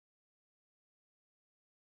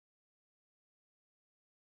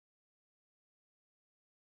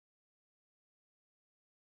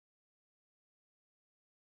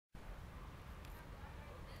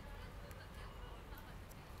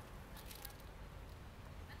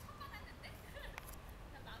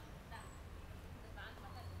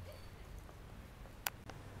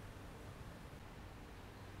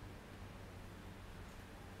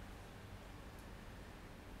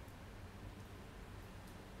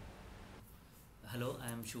Hello,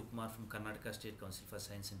 I am Kumar from Karnataka State Council for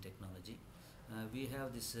Science and Technology. We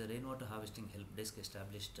have this rainwater harvesting help desk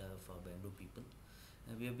established for Bengaluru people.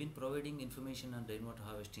 We have been providing information on rainwater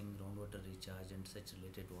harvesting, groundwater recharge, and such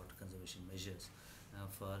related water conservation measures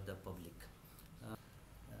for the public.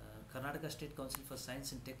 Karnataka State Council for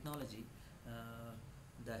Science and Technology,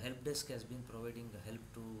 the help desk has been providing help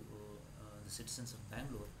to the citizens of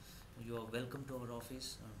Bangalore. You are welcome to our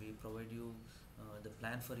office. We provide you the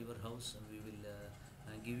plan for your house, and we will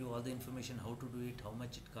give you all the information how to do it, how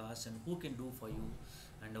much it costs, and who can do for you.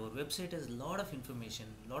 And our website has a lot of information,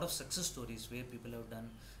 a lot of success stories where people have done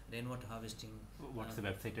rainwater harvesting. What's the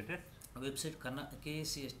website address? Website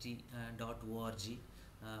kscst.org.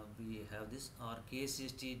 We have this, or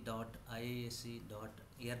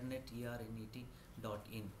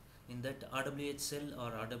kscst.iasc.ernet.in. In that, RWH Cell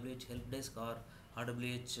or RWH Help Desk or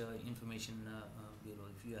RWH Information Bureau.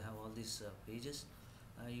 If you have all these pages,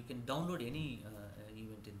 you can download any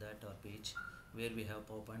event in that or page where we have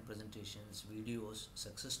PowerPoint presentations, videos,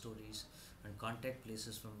 success stories, and contact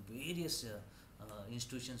places from various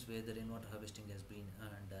institutions where the rainwater harvesting has been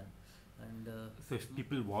done. And so if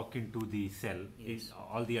people walk into the cell, yes,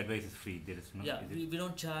 all the advice is free. There is no. Yeah, we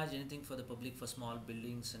don't charge anything for the public for small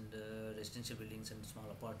buildings and residential buildings and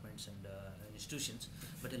small apartments and institutions.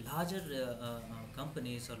 But in larger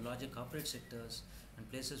companies or larger corporate sectors and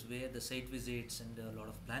places where the site visits and a lot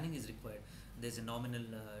of planning is required, there's a nominal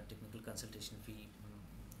technical consultation fee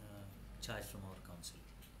charged from our council.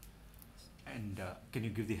 And can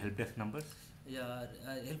you give the help desk numbers? Yeah,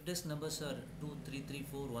 help desk numbers are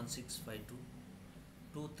 23341652,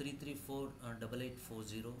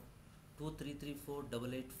 23348840,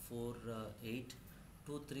 23348848,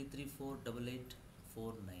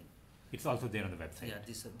 23348849. It's also there on the website. Yeah,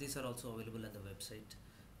 these are also available on the website.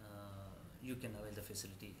 You can avail the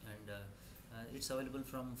facility, and it's available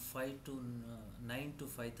from 9 to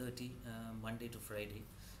 5:30 Monday to Friday.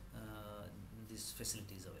 This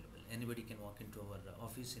facility is available. Anybody can walk into our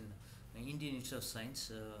office in Indian Institute of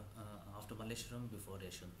Science after Malleshwaram, before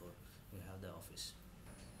Yeshwanthpur. We have the office.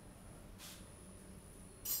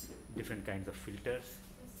 Different kinds of filters.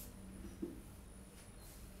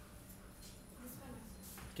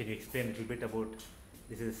 Can you explain a little bit about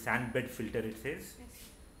this? Is a sand bed filter, it says. Yes.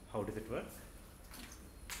 How does it work?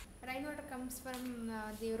 Rainwater comes from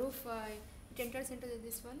the roof. It enters into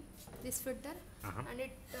this filter, and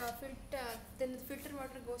it then the filter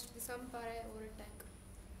water goes to the sump or over a tank.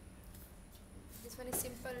 This one is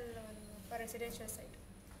simple for residential site.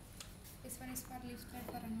 This one is for leaf spread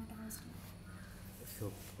for rainwater harvesting.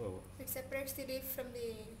 So It separates the leaf from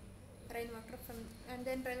the rainwater and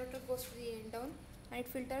then rainwater goes to the down, and it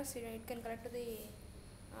filters it. It can collect to the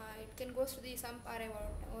it can goes to the sump or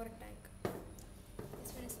over a tank.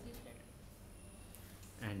 This one is leaf spread.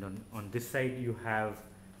 and on this side you have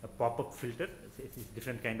a pop-up filter. It's a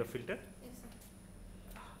different kind of filter. Yes, sir.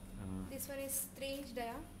 This one is 3-inch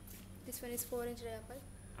dia. This one is 4-inch diameter.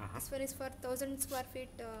 This one is for 1000 square feet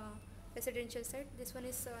residential site. This one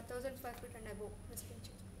is 1000 square feet and above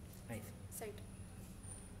residential site.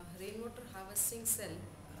 Rainwater harvesting cell,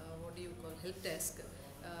 what do you call, help desk,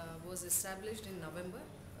 was established in November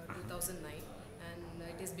 2009, and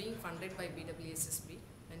it is being funded by BWSSB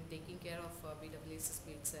and taking care of BWSSB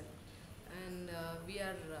itself. And we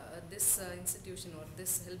are this institution or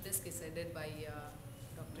this help desk is headed by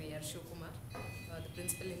Dr. Kumar, the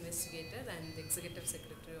principal investigator and the executive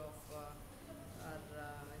secretary of our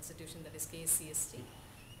institution, that is KCST.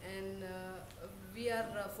 And we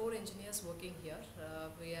are 4 engineers working here.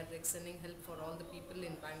 We are extending help for all the people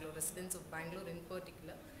in Bangalore, residents of Bangalore in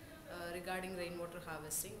particular, regarding rainwater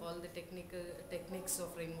harvesting, all the techniques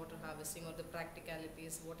of rainwater harvesting or the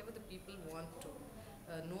practicalities, whatever the people want to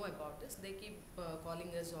know about this. They keep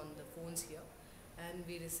calling us on the phones here, and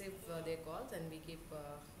we receive their calls, and we keep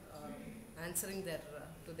answering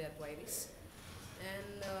to their queries.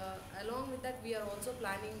 And along with that, we are also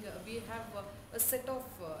planning. We have a set of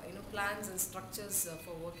plans and structures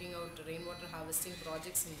for working out rainwater harvesting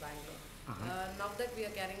projects in Bangalore. Now that we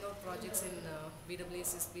are carrying out projects in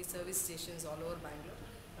BWSSB service stations all over Bangalore,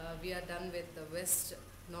 we are done with the west,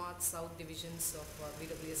 north, south divisions of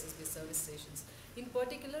BWSSB service stations. In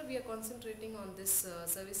particular, we are concentrating on this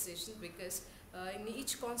service station because in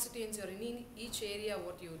each constituency or in each area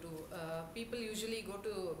what you do, people usually go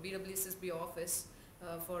to BWSSB office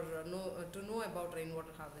to know about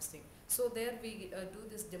rainwater harvesting. So there we do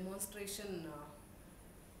this demonstration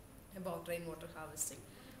about rainwater harvesting,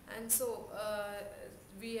 and so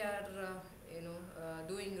we are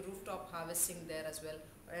doing rooftop harvesting there as well,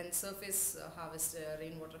 and surface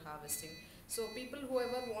rainwater harvesting. So people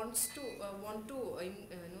whoever wants to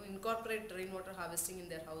incorporate rainwater harvesting in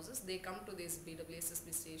their houses, they come to these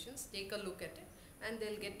BWSSB stations, take a look at it, and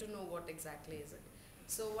they'll get to know what exactly is it.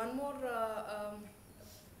 So one more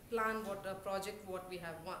project what we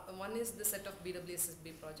have. One is the set of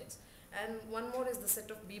BWSSB projects, and one more is the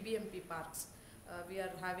set of BBMP parks. We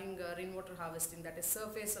are having rainwater harvesting, that is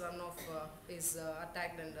surface runoff is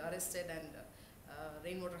attacked and arrested, and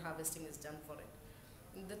rainwater harvesting is done for it.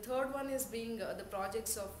 The third one is being the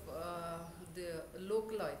projects of the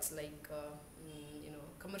localoids, like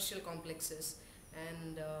commercial complexes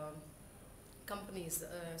and companies,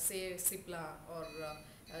 say Cipla or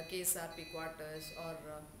KSRP quarters, or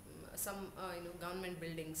some government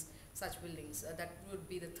buildings, such buildings. That would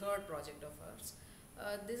be the third project of ours.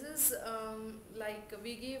 This is like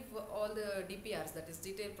we give all the DPRs, that is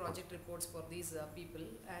detailed project reports, for these people,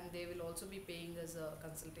 and they will also be paying us a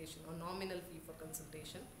consultation or nominal fee for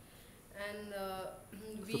consultation. And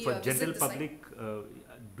so for general public,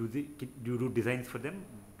 do you do designs for them?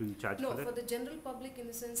 Do you charge for that? No, for the general public, in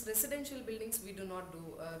the sense residential buildings, we do not do.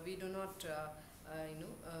 We do not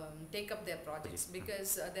take up their projects,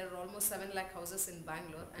 because there are almost 7 lakh houses in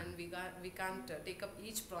Bangalore, and we can't take up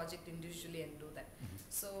each project individually and do that.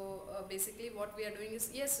 So basically what we are doing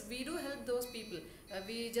is, yes, we do help those people.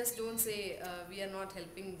 We just don't say we are not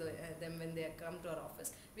helping them when they come to our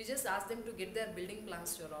office. We just ask them to get their building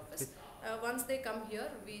plans to our office. Once they come here,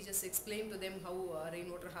 we just explain to them how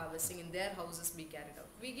rainwater harvesting in their houses be carried out.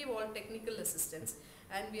 We give all technical assistance,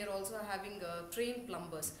 and we are also having trained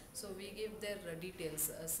plumbers. So we give their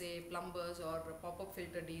details, say plumbers or pop-up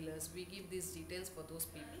filter dealers. We give these details for those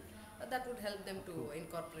people. That would help them to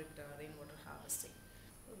incorporate rainwater harvesting.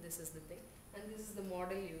 So this is the thing. And this is the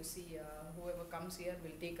model you see. Whoever comes here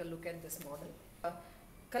will take a look at this model.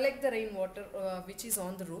 Collect the rainwater which is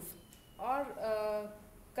on the roof, or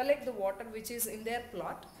collect the water which is in their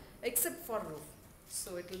plot, except for roof.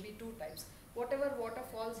 So it will be 2 types. Whatever water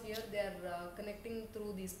falls here, they are connecting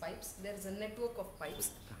through these pipes. There is a network of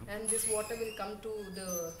pipes, and this water will come to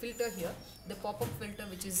the filter here, the pop-up filter,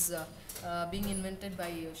 which is being invented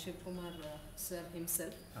by Shiv Kumar sir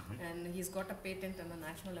himself, and he's got a patent and a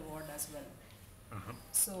national award as well.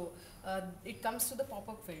 So it comes to the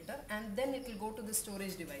pop-up filter, and then it will go to the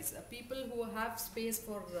storage device. People who have space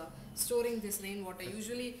for storing this rainwater,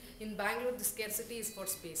 usually in Bangalore the scarcity is for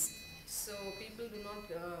space. So people do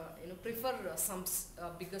not prefer sumps,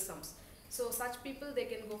 bigger sumps. So such people, they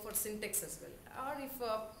can go for syntax as well. Or if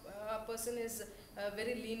a person is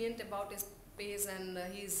very lenient about his space, and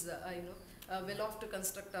he's well off to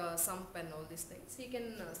construct a sump and all these things, he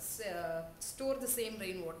can store the same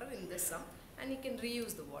rainwater in this sump, and he can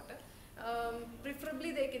reuse the water.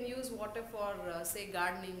 Preferably they can use water for say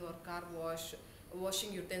gardening or car wash,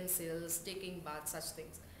 washing utensils, taking baths, such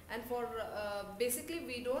things. And for basically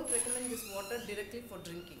we don't recommend this water directly for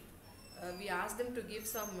drinking. We ask them to give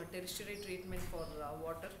some tertiary treatment for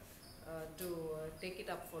water to take it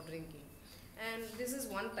up for drinking. And this is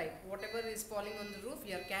one type. Whatever is falling on the roof,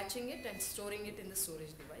 we are catching it and storing it in the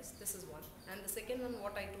storage device. This is one. And the second one,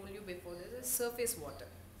 what I told you before, this is surface water.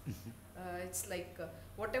 It's like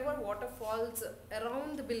whatever water falls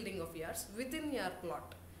around the building of yours within your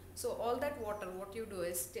plot. So all that water, what you do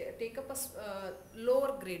is take up a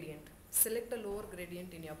lower gradient, select a lower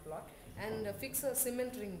gradient in your plot, and fix a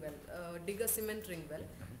cement ring well, dig a cement ring well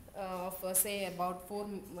of say about 4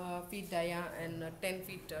 feet dia and 10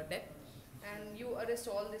 feet depth, and you arrest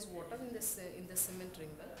all this water in the cement ring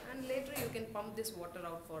well, and later you can pump this water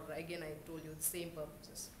out for, again I told you, the same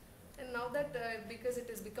purposes. And now that because it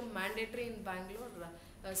has become mandatory in Bangalore,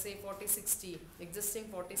 say 40-60, existing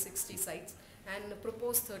 40-60 sites, and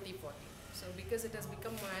proposed 30-40. So because it has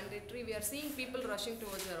become mandatory, we are seeing people rushing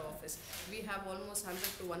towards our office. We have almost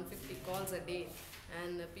 100 to 150 calls a day,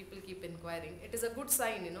 and people keep inquiring. It is a good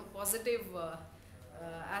sign, positive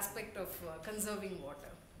aspect of conserving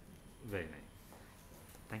water. Very nice.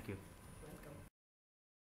 Thank you.